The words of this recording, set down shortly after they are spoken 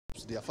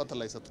subsidy ya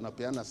fertilizer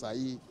tunapeana saa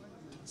hii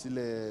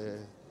zile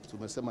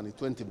tumesema ni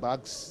 20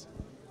 bags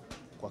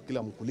kwa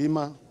kila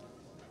mkulima.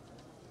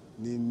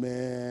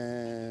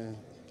 Nime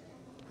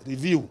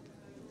review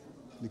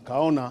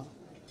nikaona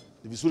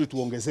ni vizuri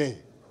tuongezee.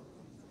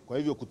 Kwa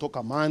hivyo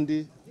kutoka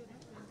Monday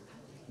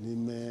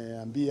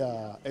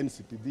nimeambia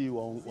NCPB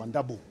wa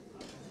double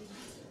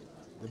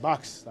the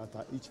bags that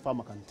each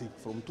farmer can take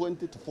from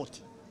 20 to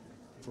 40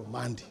 from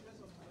Monday,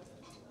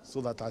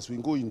 so that as we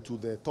go into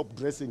the top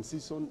dressing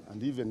season,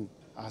 and even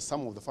as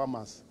some of the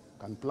farmers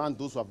can plant,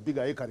 those who have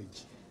bigger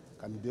acreage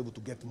can be able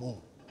to get more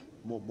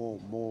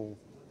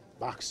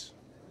bags.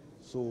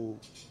 So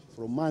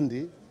from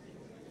Monday,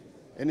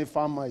 any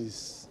farmer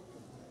is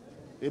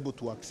able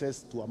to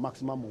access to a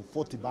maximum of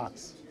 40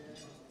 bags.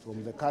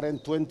 From the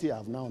current 20, I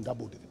have now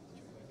doubled it,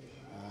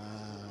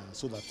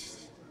 so that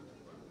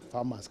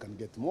farmers can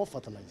get more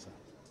fertilizer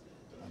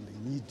and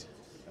they need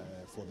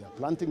for their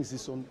planting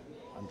season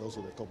and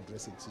also the top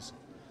dressing season.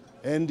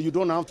 And you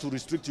don't have to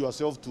restrict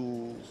yourself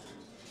to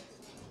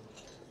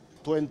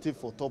 20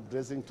 for top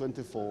dressing,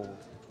 20 for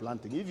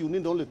planting. If you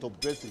need only top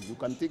dressing, you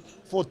can take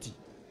 40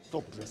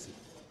 top dressing.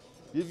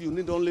 If you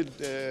need only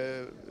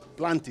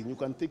planting, you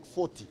can take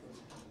 40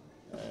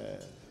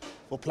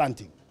 for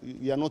planting.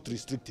 We are not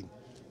restricting,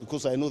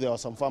 because I know there are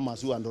some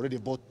farmers who had already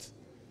bought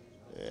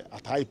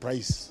at high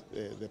price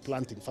the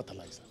planting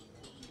fertilizer.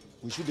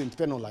 We shouldn't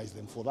penalize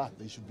them for that.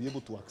 They should be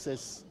able to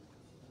access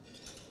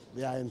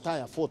their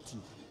entire 40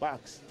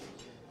 bags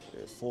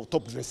for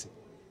top dressing,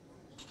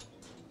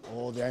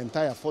 or their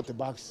entire 40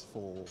 bags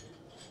for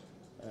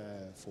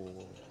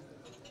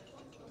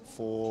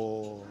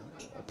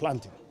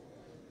planting.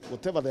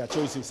 Whatever their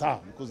choices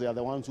are, because they are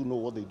the ones who know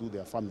what they do,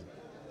 their farming.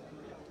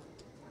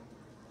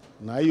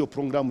 Na hiyo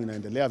program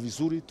inaendelea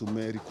vizuri,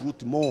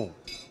 recruit more.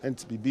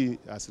 NCPB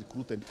has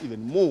recruited even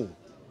more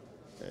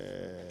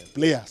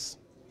players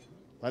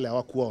wale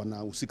hawakuwa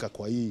wanahusika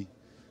kwa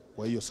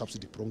hiyo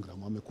subsidy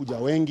program. Wamekuja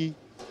wengi.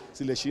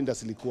 Zile shinda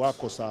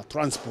zilikuwako za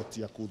transport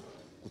ya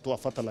kutoa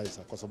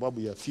fertilizer kwa sababu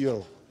ya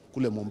fuel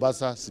kule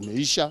Mombasa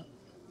zimeisha.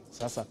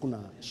 Sasa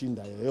hakuna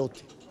shinda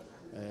yoyote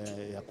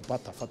ya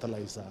kupata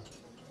fertilizer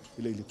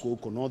ile ilikuwa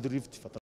huko North Rift.